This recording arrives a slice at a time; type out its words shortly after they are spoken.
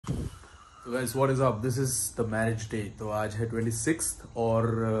तो guys what is up, this is the marriage day. तो आज है 26 और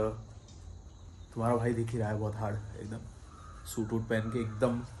तुम्हारा भाई दिख ही रहा है बहुत हार्ड, एकदम सूट वूट पहन के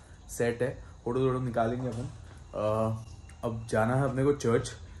एकदम सेट है। फोटो निकालेंगे अपन। अब जाना है अपने को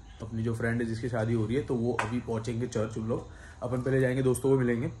चर्च। अपनी जो फ्रेंड है जिसकी शादी हो रही है तो वो अभी पहुंचेंगे चर्च। उन लोग अपन पहले जाएंगे, दोस्तों को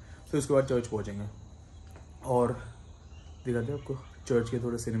मिलेंगे, फिर उसके बाद चर्च पहुंचेंगे और दिखाते हैं आपको चर्च के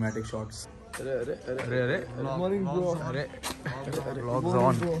थोड़े सिनेमैटिक शॉट्स। अरे अरे अरे अरे अरे मॉर्निंग ब्रो, अरे व्लॉग्स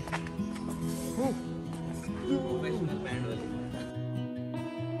ऑन। प्रोफेशनल बैंड वाले।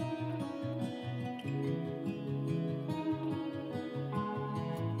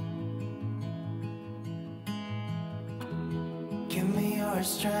 Give me your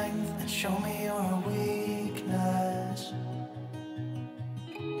strength and show me your weakness.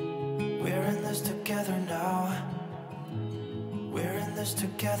 We're in this together now. We're in this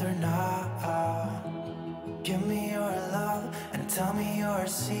together now. Give me your love and tell me your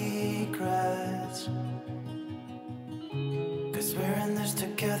secrets. 'Cause we're in this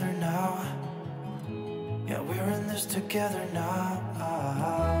together now. Yeah, we're in this together now.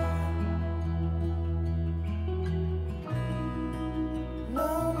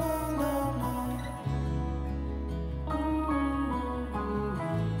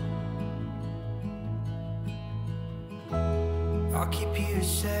 I'll keep you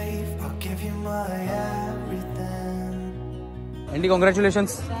safe, I'll give you my everything. Andy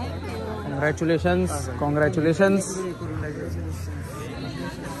congratulations, congratulations, congratulations.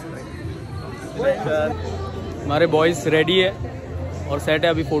 हमारे boys ready है और set है।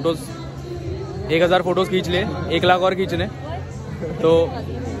 अभी photos 1000 photos खींच ले, 1 लाख और खींचने, तो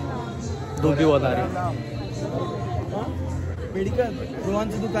धूप भी बहुत आ रही है।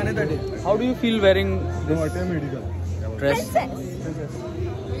 How do you feel wearing this dress?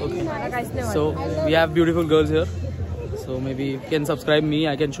 Okay, so we have beautiful girls here, so maybe you can subscribe me,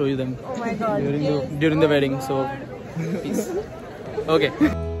 I can show you them. Oh my god, during the wedding, so peace. Okay,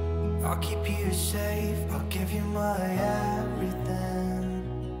 I'll keep you safe, I'll give you my everything.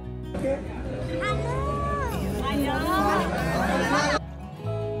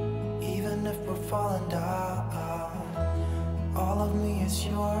 Even if we're falling down, all of me is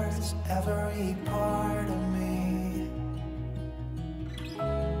yours, every part of me.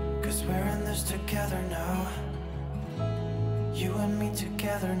 'Cause we're in this together now. You and me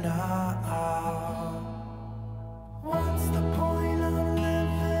together now. What's the point of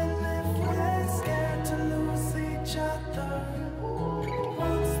living if we're scared to lose each other?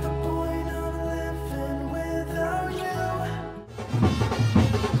 What's the point of living without you?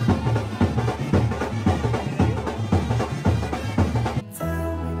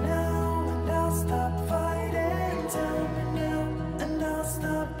 Tell me now and I'll stop fighting. Tell me now and I'll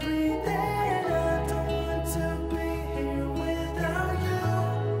stop breathing. I don't want to be here without you.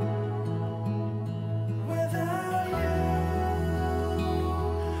 Without you.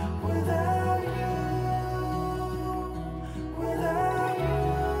 Without you. Without you.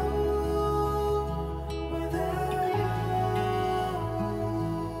 Without you.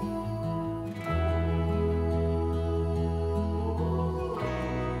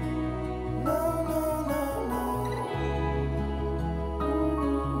 No, no, no, no.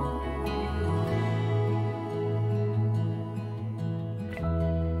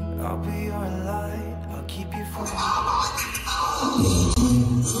 I'll be your light, I'll keep you from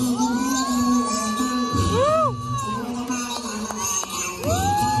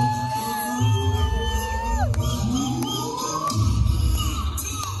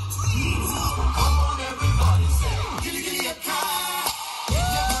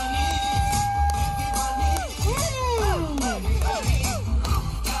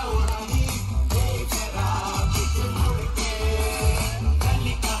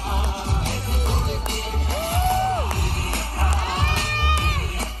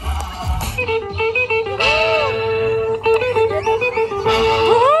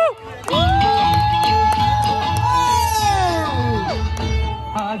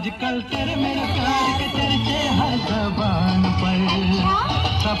आजकल तेरे मेरे प्यार के चर्चे हर ज़बान पर,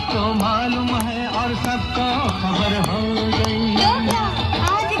 सबको मालूम है और सबको खबर हो गई।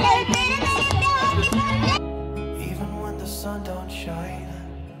 Even when the sun don't shine,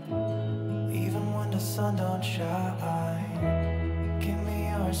 even when the sun don't shine, give me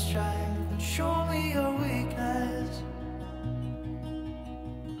your strength and show me your weakness.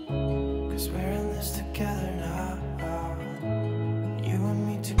 'Cause we're in this together now. You and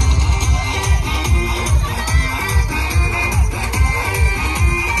me together.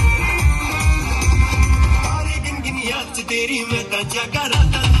 तारे गिनगिनिया च तेरी मैं तां जगा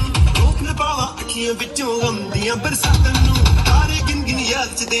रातां नूं, रोक न पावां अखियां विचों गम दियां बरसातां नूं। तारे गिनगिनिया याद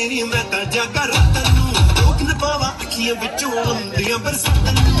च तेरी मैं तां जागा रातां नूं रोक न पावां अखियां विचों आउंदियां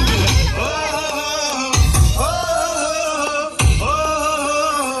बरसातां नूं